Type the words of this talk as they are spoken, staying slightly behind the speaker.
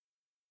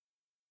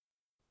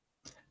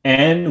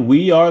And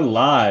we are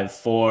live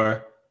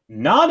for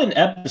not an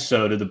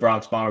episode of the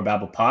Bronx Bomber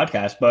Babble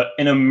podcast, but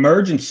an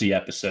emergency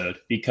episode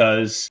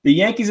because the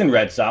Yankees and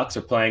Red Sox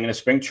are playing in a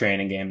spring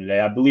training game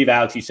today. I believe,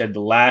 Alex, you said the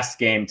last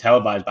game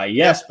televised by Yep,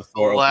 Yes the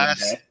before opening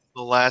last day.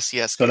 the last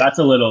Yes So game. that's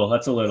a little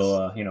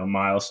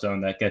milestone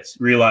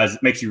that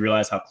makes you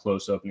realize how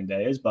close opening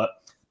day is. But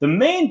the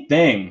main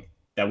thing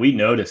that we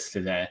noticed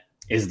today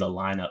is the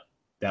lineup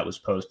that was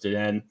posted,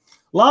 and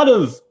a lot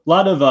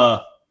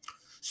of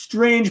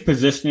strange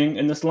positioning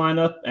in this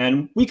lineup,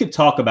 and we could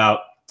talk about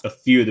a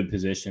few of the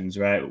positions,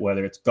 right?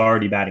 Whether it's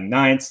Gardy batting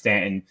ninth,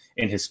 Stanton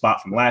in his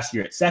spot from last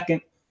year at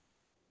second.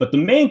 But the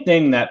main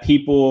thing that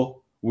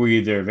people were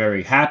either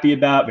very happy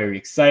about, very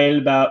excited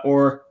about,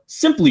 or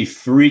simply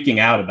freaking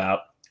out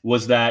about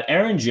was that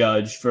Aaron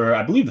Judge, for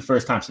I believe the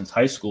first time since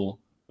high school,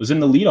 was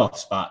in the leadoff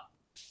spot.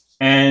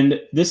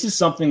 And this is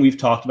something we've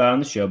talked about on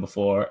the show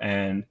before,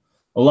 and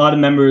a lot of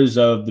members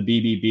of the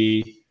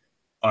BBB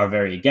are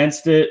very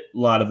against it. A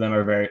lot of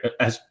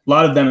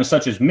them,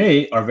 such as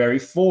me, are very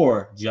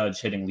for Judge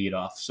hitting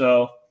leadoff.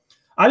 So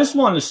I just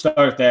wanted to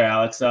start there,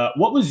 Alex.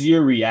 What was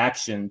your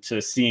reaction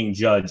to seeing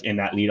Judge in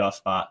that leadoff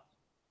spot?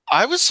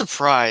 I was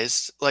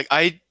surprised.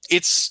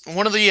 It's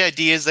one of the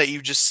ideas that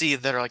you just see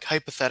that are like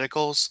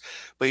hypotheticals,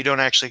 but you don't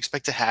actually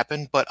expect to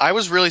happen. But I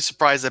was really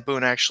surprised that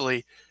Boone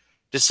actually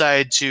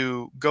decided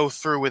to go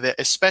through with it,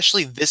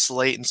 especially this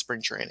late in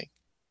spring training.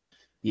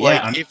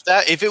 Yeah,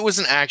 If it was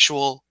an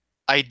actual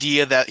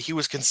idea that he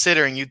was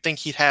considering, you'd think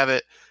he'd have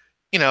it,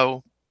 you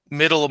know,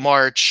 middle of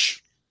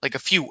March, like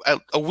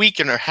a week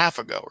and a half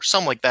ago, or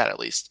something like that at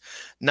least,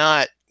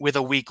 not with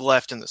a week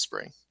left in the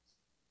spring.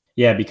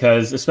 yeah,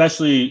 because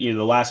especially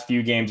the last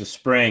few games of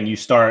spring, you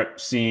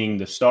start seeing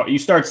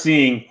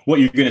what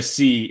you're going to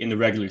see in the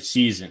regular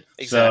season.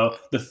 Exactly. So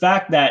the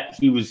fact that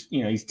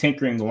he's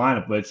tinkering the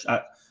lineup, which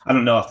I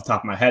don't know off the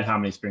top of my head how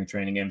many spring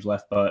training games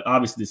left, but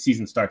obviously the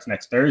season starts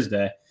next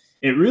Thursday.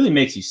 It really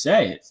makes you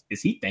say,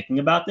 is he thinking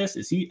about this?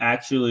 Is he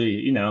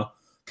actually,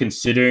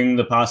 considering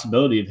the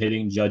possibility of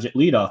hitting Judge at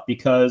leadoff?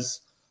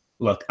 Because,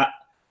 look,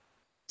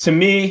 to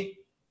me,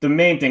 the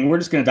main thing, we're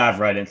just going to dive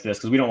right into this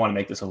because we don't want to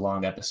make this a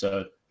long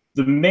episode.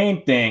 The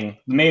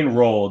main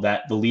role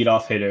that the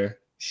leadoff hitter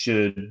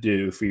should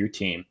do for your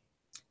team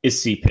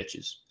is see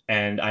pitches.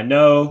 And I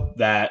know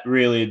that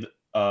really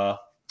a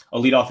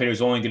leadoff hitter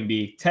is only going to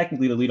be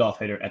technically the leadoff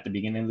hitter at the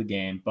beginning of the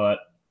game, but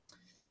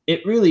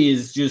it really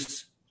is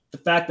just the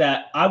fact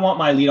that I want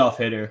my leadoff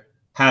hitter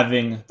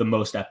having the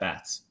most at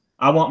bats.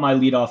 I want my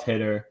leadoff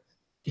hitter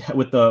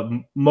with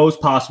the most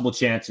possible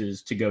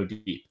chances to go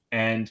deep.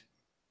 And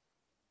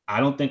I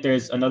don't think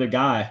there's another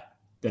guy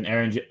than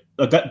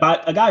a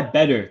guy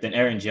better than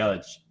Aaron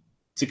Judge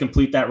to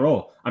complete that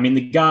role. I mean,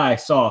 the guy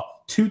saw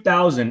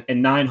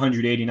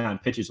 2,989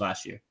 pitches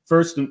last year,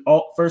 first in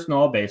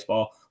all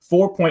baseball,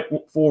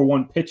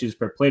 4.41 pitches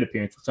per plate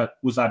appearance, which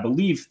was I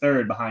believe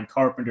third behind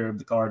Carpenter of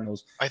the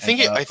Cardinals. I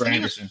think he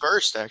was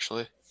first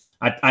actually.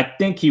 I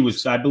think he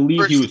was. I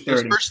believe he was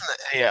third. First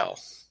in the AL.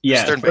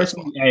 Yeah, third first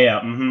in the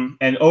AL. Mm-hmm.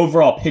 And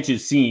overall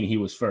pitches seen, he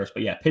was first.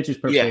 But yeah, pitches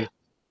per plate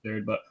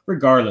third. But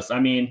regardless, I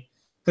mean,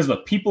 because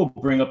look, people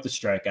bring up the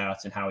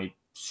strikeouts and how he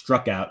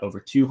struck out over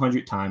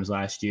 200 times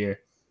last year.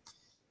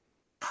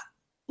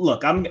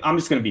 Look, I'm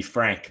just going to be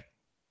frank.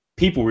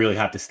 People really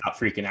have to stop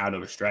freaking out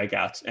over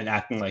strikeouts and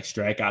acting like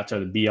strikeouts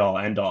are the be all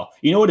end all.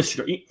 You know what?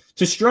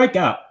 To strike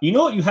out, you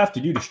know what you have to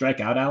do to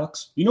strike out,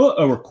 Alex? You know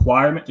what a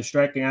requirement to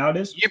striking out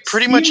is? You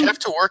pretty much have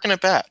to work in a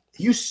bat.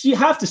 You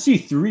have to see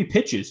 3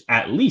 pitches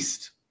at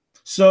least.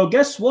 So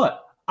guess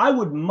what? I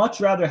would much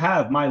rather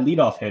have my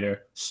leadoff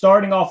hitter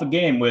starting off a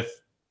game with,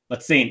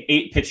 let's say, an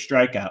 8-pitch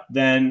strikeout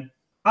than,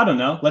 I don't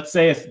know, let's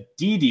say if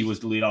Didi was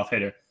the leadoff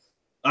hitter.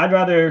 I'd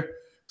rather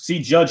see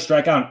Judge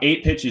strike out in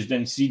 8 pitches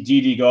than see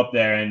Didi go up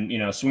there and,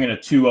 swing at a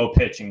 2-0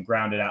 pitch and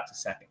ground it out to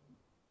second.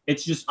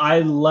 It's just, I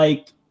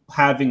like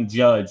having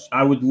Judge.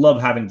 I would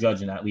love having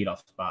Judge in that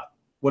leadoff spot.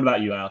 What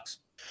about you, Alex?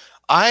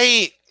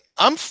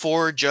 I'm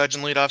for Judge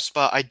in leadoff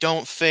spot. I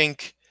don't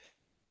think,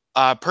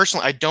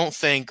 personally,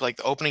 like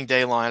the opening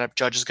day lineup,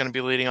 Judge is going to be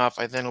leading off.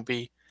 I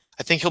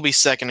think he'll be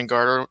second and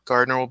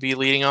Gardner will be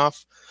leading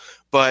off.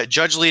 But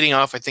Judge leading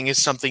off, I think,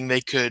 is something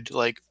they could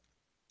like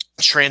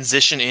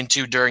transition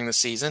into during the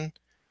season.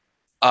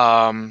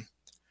 And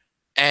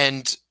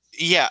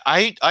yeah,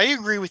 I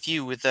agree with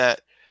you with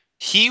that.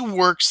 He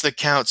works the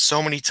count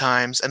so many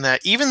times, and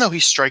that even though he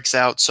strikes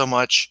out so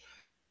much,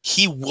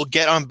 he will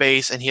get on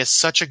base, and he has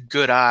such a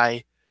good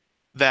eye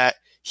that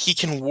he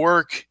can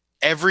work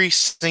every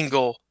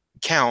single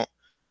count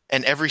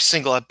and every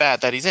single at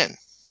bat that he's in.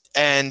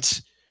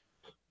 And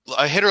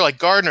a hitter like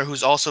Gardner,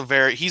 who's also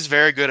he's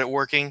very good at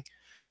working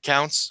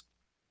counts.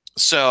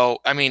 So,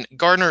 I mean,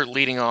 Gardner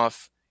leading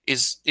off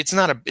it's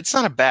not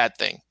a bad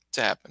thing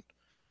to happen.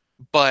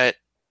 But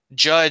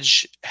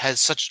Judge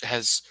has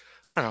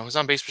I don't know, his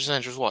on base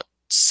percentage was what,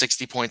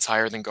 60 points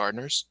higher than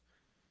Gardner's?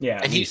 Yeah.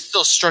 And he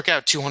still struck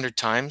out 200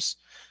 times.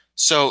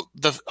 So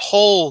the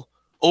whole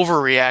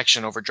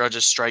overreaction over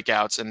Judge's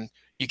strikeouts and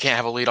you can't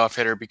have a leadoff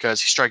hitter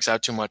because he strikes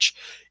out too much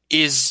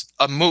is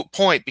a moot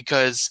point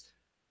because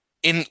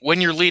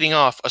when you're leading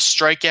off, a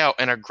strikeout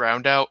and a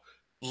ground out,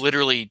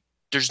 literally,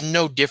 there's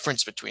no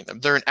difference between them.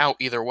 They're an out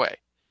either way.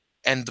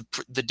 And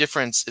the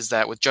difference is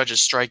that with Judge's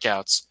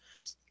strikeouts,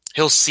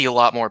 he'll see a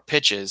lot more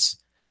pitches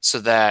so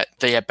that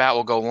the at bat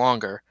will go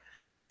longer,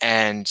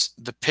 and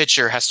the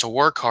pitcher has to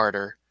work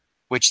harder.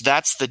 Which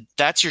that's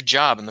your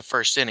job in the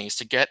first inning, is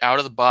to get out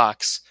of the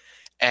box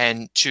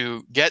and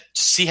to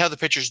see how the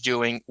pitcher's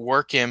doing,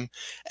 work him,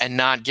 and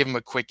not give him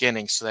a quick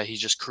inning so that he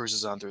just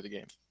cruises on through the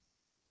game.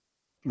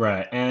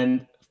 Right,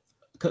 and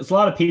because a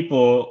lot of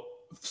people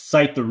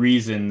cite the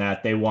reason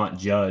that they want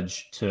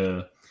Judge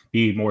to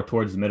be more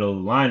towards the middle of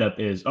the lineup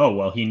is, oh,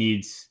 well, he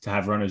needs to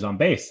have runners on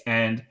base.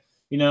 And,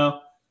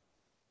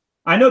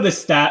 I know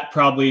this stat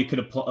probably could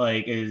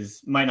apply,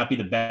 might not be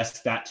the best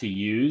stat to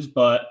use,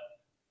 but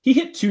he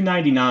hit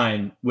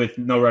 299 with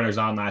no runners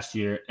on last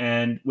year.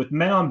 And with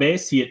men on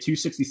base, he hit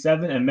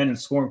 267, and men in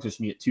scoring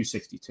position, he hit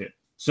 262.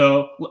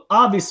 So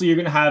obviously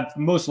you're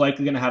most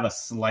likely going to have a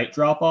slight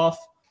drop off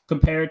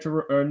compared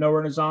to no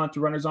runners on to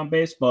runners on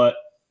base. But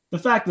the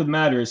fact of the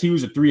matter is he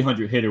was a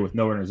 300 hitter with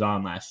no runners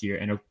on last year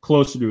and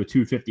closer to a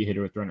 250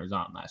 hitter with runners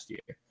on last year.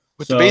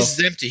 With the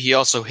bases empty, he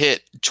also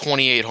hit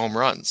 28 home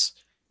runs.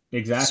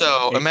 Exactly.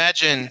 So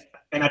imagine.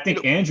 And I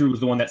think Andrew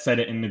was the one that said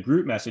it in the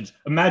group message.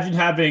 Imagine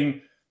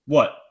having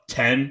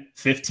 10,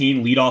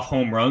 15 leadoff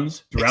home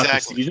runs throughout the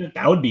season.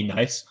 That would be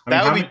nice.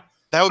 That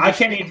would be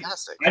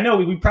fantastic. I know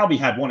we probably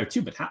had one or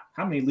two, but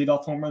how many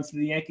leadoff home runs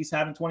did the Yankees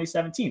have in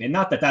 2017? And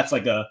not that that's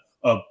like a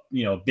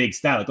big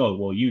stat, like, oh,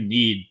 well, you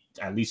need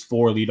at least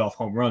 4 leadoff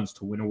home runs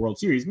to win a World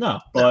Series. No,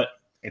 but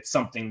it's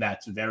something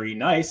that's very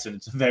nice, and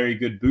it's a very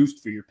good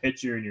boost for your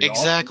pitcher and your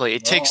Exactly.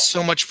 It takes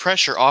so much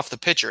pressure off the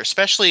pitcher,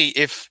 especially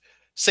if,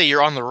 say,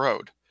 you're on the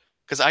road.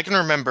 Because I can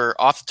remember,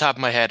 off the top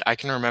of my head, I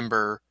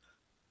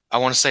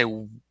want to say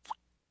 2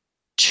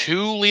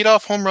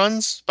 leadoff home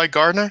runs by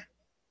Gardner.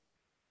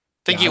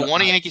 I think he had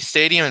one at Yankee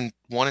Stadium and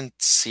one in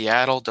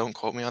Seattle. Don't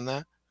quote me on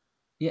that.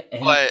 Yeah,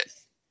 but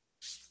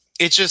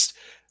it's just,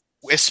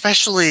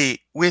 especially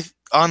with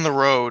on the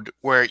road,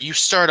 where you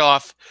start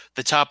off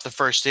the top of the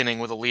first inning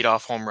with a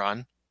leadoff home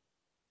run,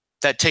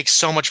 that takes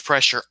so much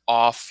pressure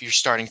off your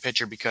starting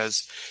pitcher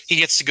because he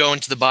gets to go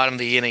into the bottom of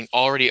the inning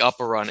already up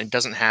a run and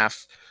doesn't have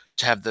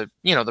to have the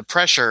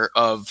pressure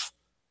of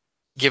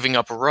giving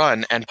up a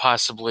run, and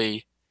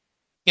possibly,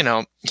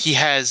 he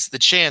has the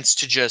chance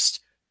to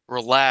just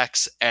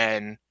relax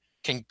and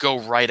can go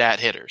right at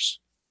hitters.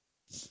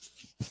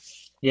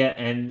 Yeah,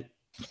 and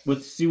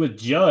with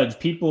Judge,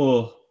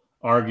 people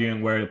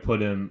arguing where to put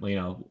him,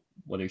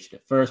 whether he should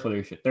hit first, whether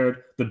he should hit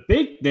third. The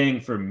big thing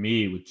for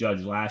me with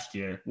Judge last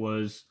year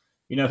was,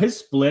 his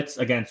splits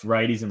against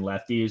righties and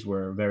lefties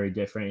were very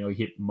different. He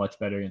hit much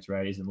better against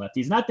righties and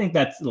lefties. And I think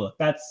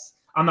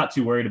I'm not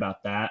too worried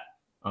about that.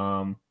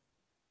 And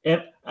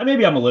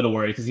maybe I'm a little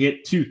worried because he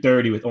hit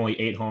 230 with only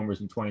 8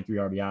 homers and 23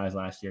 RBIs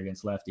last year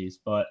against lefties.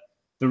 But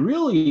the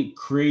really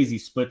crazy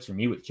splits for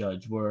me with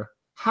Judge were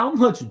how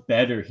much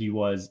better he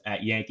was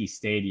at Yankee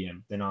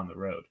Stadium than on the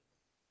road.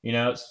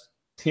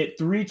 Hit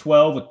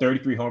 312 with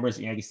 33 homers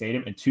at Yankee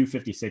Stadium and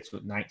 256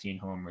 with 19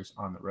 homers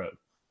on the road.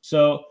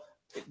 So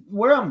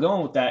where I'm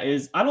going with that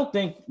is I don't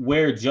think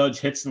where Judge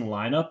hits in the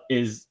lineup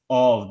is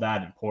all of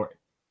that important,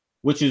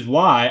 which is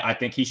why I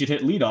think he should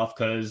hit leadoff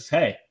because,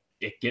 hey,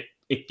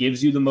 it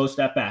gives you the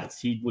most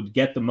at-bats. He would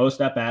get the most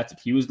at-bats if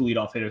he was the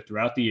leadoff hitter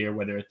throughout the year,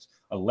 whether it's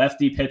a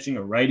lefty pitching,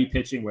 a righty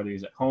pitching, whether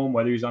he's at home,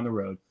 whether he's on the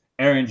road.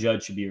 Aaron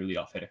Judge should be your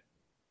leadoff hitter.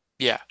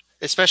 Yeah,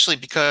 especially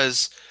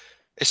because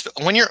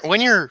when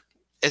you're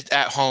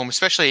at home,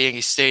 especially at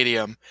Yankee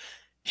Stadium,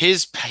 he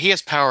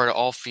has power to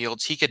all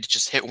fields. He could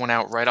just hit one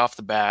out right off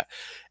the bat,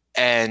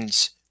 and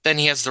then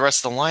he has the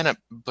rest of the lineup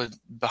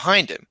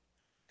behind him,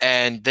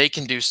 and they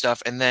can do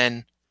stuff. And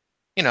then,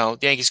 the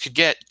Yankees could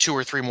get 2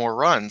 or 3 more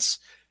runs,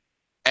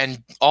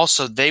 and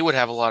also they would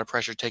have a lot of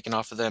pressure taken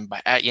off of them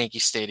at Yankee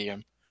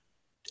Stadium,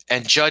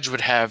 and Judge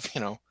would have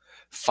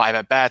 5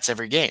 at bats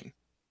every game.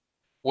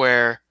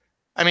 Where,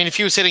 if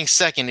he was hitting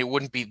second, it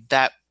wouldn't be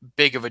that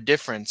big of a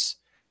difference,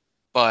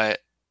 but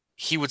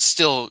he would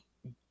still,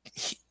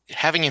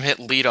 having him hit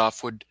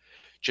leadoff would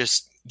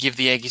just give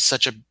the Yankees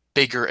such a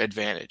bigger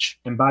advantage.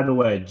 And by the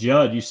way,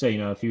 Judge, you say,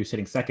 if he was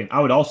hitting second, I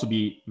would also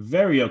be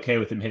very okay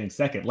with him hitting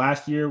second.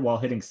 Last year, while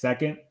hitting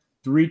second,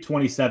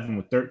 327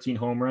 with 13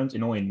 home runs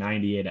and only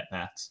 98 at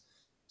bats.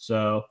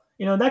 So,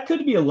 that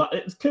could be a lot.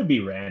 It could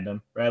be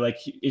random, right? Like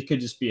it could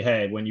just be,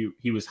 hey,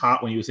 he was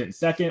hot when he was hitting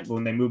second, but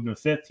when they moved him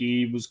to fifth,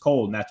 he was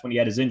cold, and that's when he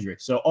had his injury.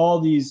 So all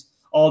these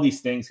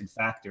things could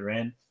factor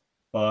in.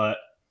 But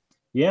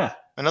yeah.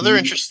 Another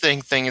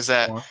interesting thing is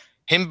that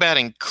him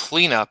batting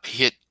cleanup,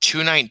 he hit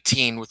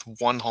 219 with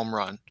 1 home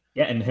run.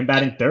 Yeah, and him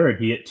batting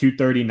third, he hit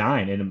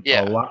 239 and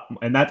a lot.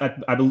 And that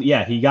I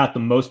believe, he got the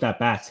most at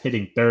bats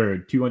hitting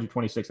third,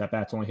 226 at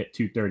bats, only hit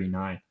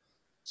 239.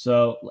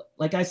 So,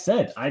 like I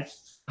said,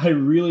 I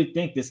really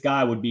think this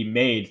guy would be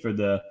made for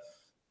the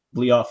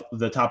top of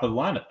the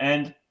lineup.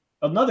 And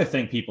another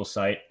thing people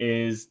cite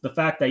is the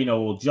fact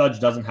that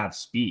Judge doesn't have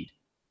speed.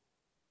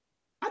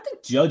 I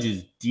think Judge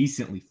is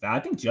decently fast. I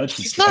think Judge.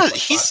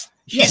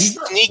 Yeah, He's he's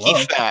not sneaky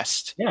slow.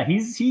 fast. Yeah,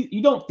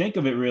 you don't think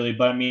of it really,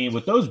 but I mean,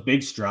 with those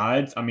big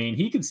strides, I mean,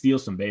 he could steal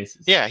some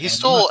bases. Yeah, And I'm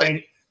not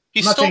saying he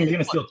I'm not stole saying he's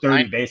going to steal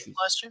 30 9 bases.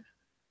 last year.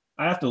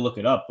 I have to look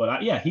it up,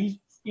 but yeah, he's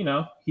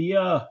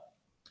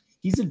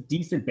a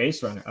decent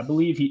base runner. I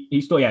believe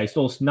he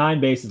stole 9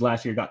 bases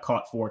last year, got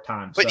caught 4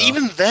 times. But So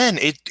even then,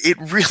 it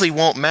really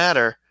won't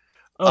matter.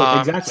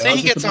 exactly. I Say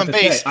was he just gets about on to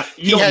say, base,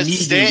 you he don't has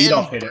need your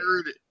leadoff Stanton, hitter.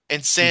 Bird,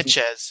 and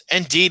Sanchez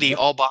and Didi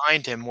all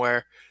behind him,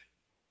 where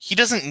he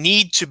doesn't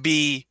need to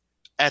be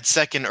at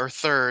second or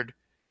third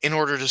in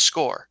order to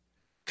score,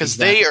 because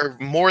they are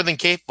more than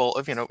capable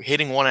of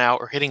hitting one out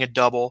or hitting a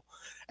double,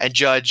 and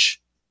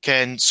Judge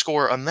can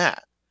score on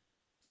that.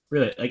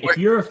 Really, like if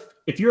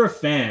you're a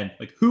fan,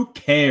 like who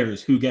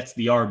cares who gets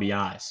the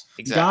RBIs?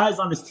 Exactly. Guys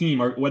on this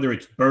team are whether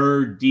it's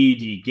Bird,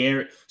 Didi,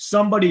 Garrett,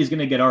 somebody is going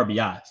to get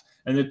RBIs,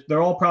 and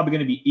they're all probably going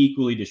to be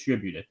equally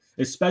distributed.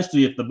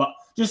 Especially if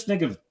just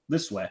think of it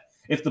this way: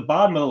 if the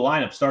bottom of the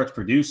lineup starts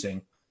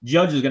producing,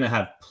 Judge is going to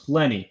have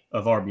plenty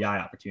of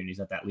RBI opportunities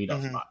at that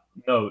leadoff spot.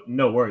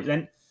 No worries.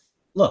 And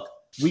look,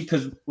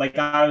 because like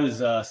I was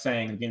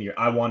saying at the beginning of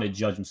the year, I wanted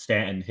Judge and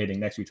Stanton hitting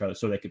next to each other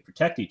so they could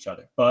protect each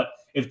other. But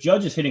if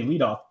Judge is hitting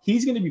leadoff,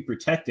 he's going to be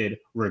protected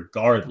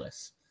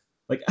regardless.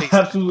 Like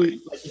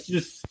absolutely, like it's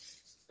just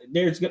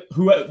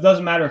it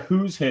doesn't matter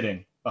who's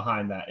hitting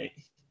behind that.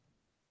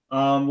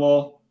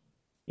 Well,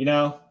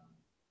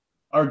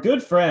 our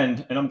good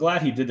friend, and I'm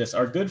glad he did this.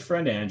 Our good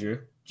friend Andrew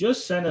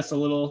just sent us a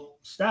little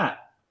stat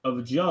of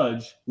a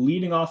Judge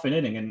leading off an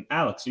inning. And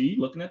Alex, are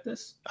you looking at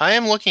this? I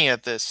am looking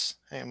at this.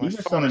 Hey, my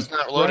phone is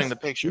not loading the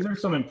picture. These are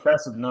some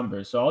impressive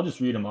numbers, so I'll just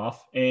read them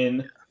off.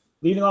 In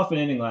leading off an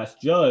inning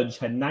last, Judge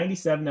had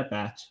 97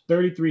 at-bats,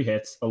 33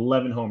 hits,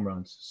 11 home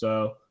runs.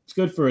 So it's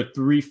good for a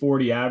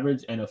 340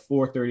 average and a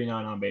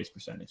 439 on-base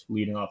percentage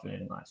leading off an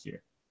inning last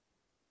year.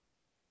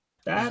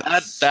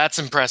 That's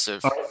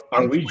impressive.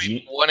 Are we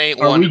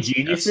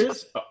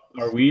geniuses?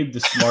 Are we the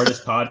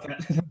smartest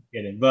podcast? I'm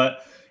kidding.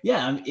 But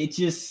yeah,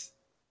 it's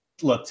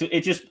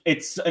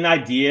an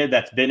idea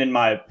that's been in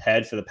my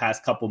head for the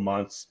past couple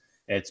months.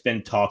 It's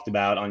been talked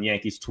about on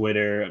Yankees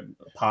Twitter,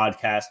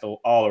 podcast,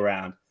 all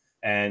around.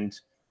 And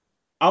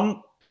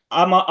I'm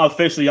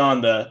officially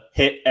on the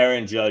hit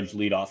Aaron Judge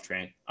leadoff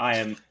train.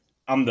 I'm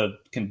the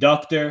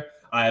conductor.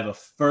 I have a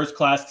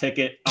first-class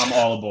ticket. I'm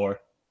all aboard.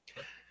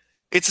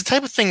 It's the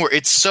type of thing where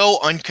it's so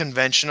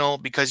unconventional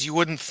because you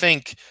wouldn't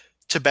think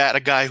to bat a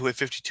guy who had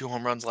 52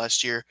 home runs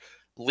last year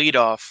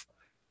leadoff,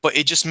 but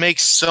it just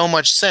makes so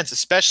much sense,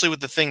 especially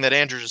with the thing that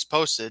Andrew just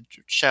posted.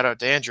 Shout out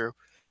to Andrew.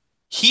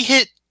 He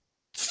hit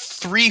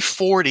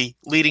 340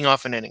 leading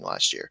off an inning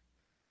last year,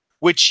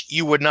 which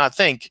you would not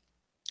think.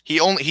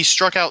 He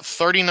struck out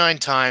 39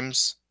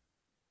 times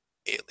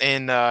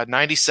in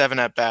 97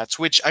 at-bats,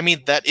 which, I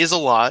mean, that is a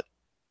lot.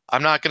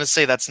 I'm not going to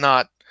say that's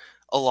not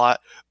a lot,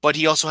 but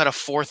he also had a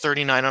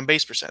 439 on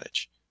base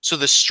percentage. So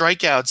the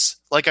strikeouts,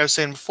 like I was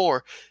saying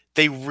before,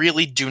 they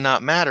really do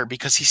not matter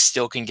because he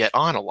still can get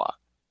on a lot.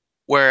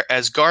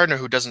 Whereas Gardner,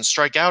 who doesn't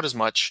strike out as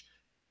much,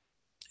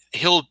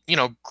 he'll,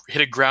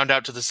 hit a ground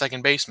out to the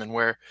second baseman,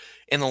 where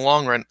in the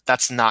long run,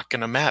 that's not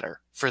going to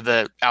matter for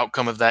the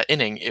outcome of that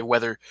inning,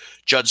 whether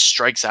Judge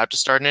strikes out to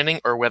start an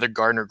inning or whether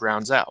Gardner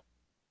grounds out.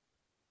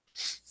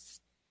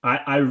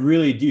 I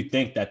really do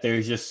think that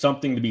there's just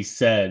something to be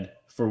said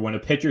for when a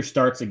pitcher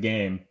starts a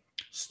game,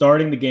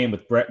 starting the game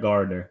with Brett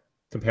Gardner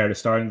compared to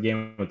starting the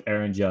game with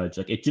Aaron Judge.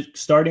 Like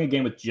starting a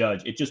game with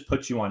Judge, it just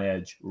puts you on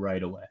edge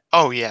right away.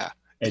 Oh yeah.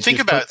 Think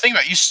about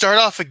it. You start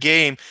off a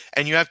game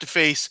and you have to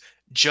face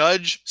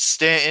Judge,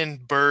 Stanton,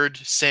 Bird,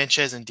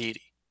 Sanchez, and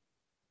Didi.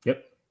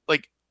 Yep.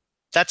 Like,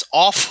 that's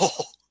awful.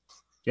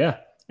 Yeah.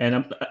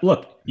 And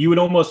look, you would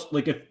almost,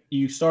 like, if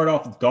you start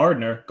off with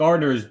Gardner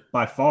is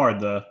by far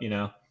the,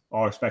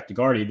 all respect to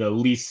Gardy, the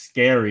least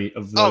scary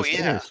of those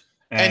hitters.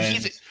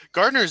 And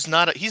Gardner's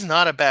he's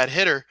not a bad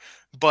hitter,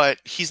 but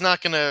he's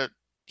not gonna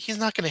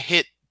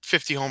hit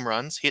 50 home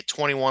runs. He hit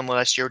 21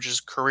 last year, which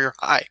is career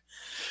high.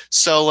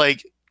 So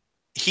like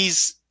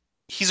he's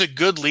a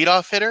good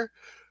leadoff hitter,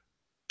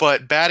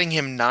 but batting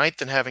him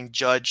ninth and having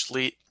Judge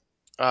be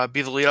the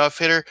leadoff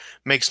hitter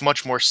makes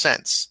much more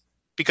sense.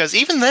 Because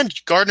even then,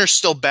 Gardner's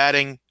still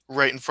batting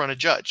right in front of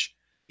Judge.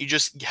 You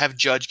just have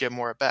Judge get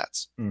more at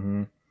bats.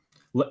 Mm-hmm.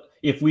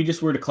 If we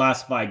just were to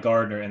classify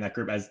Gardner in that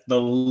group as the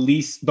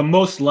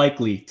most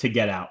likely to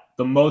get out,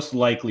 the most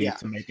likely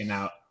to make an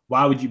out,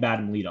 why would you bat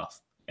him leadoff?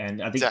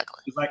 And I think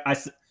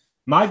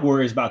my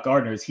worry about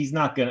Gardner is he's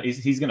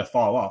gonna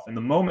fall off. And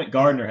the moment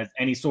Gardner has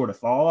any sort of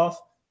fall off,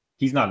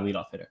 he's not a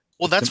leadoff hitter.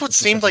 Well, that's what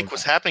seemed like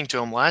was happening to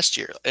him last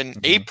year. In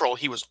April,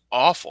 he was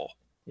awful.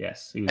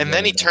 Yes, and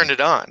then he turned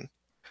it on,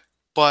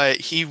 but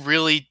he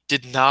really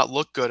did not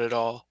look good at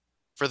all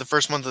for the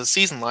first month of the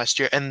season last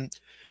year. And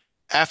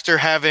after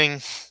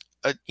having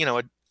a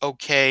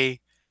okay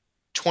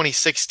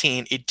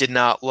 2016, it did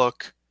not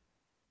look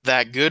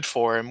that good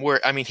for him.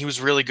 He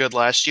was really good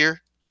last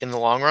year in the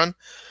long run,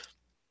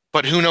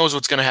 but who knows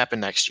what's going to happen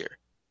next year?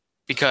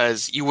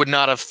 Because you would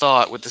not have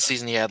thought with the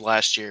season he had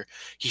last year,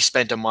 he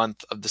spent a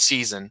month of the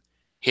season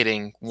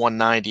hitting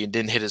 190 and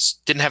didn't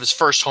have his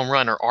first home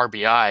run or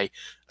RBI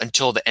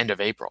until the end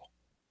of April.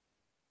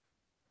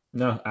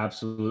 No,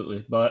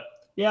 absolutely. But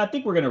yeah, I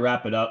think we're going to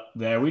wrap it up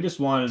there. We just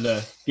wanted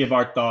to give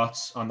our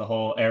thoughts on the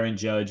whole Aaron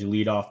Judge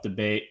leadoff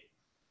debate.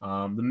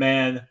 The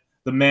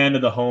man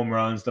of the home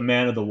runs, the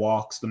man of the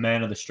walks, the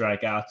man of the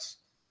strikeouts.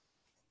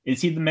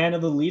 Is he the man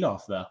of the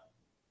leadoff though?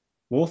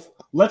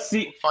 Let's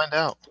see. We'll find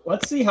out.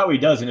 Let's see how he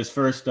does in his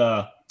first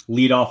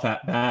leadoff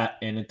at bat,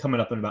 and coming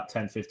up in about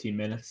 10, 15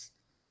 minutes.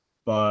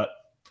 But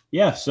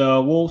yeah,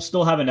 so we'll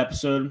still have an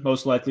episode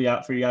most likely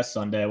out for you guys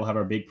Sunday. We'll have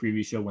our big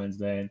preview show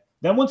Wednesday, and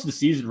then once the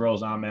season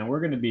rolls on, man, we're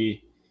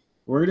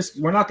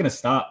not going to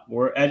stop.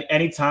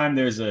 Anytime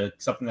there's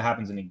something that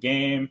happens in a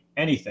game,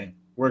 anything,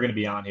 we're going to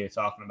be on here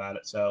talking about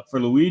it. So for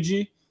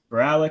Luigi, for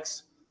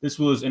Alex, this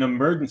was an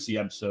emergency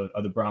episode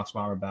of the Bronx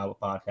Bomber Battle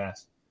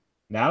podcast.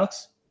 And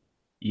Alex,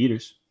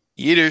 Eaters.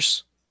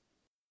 Eaters.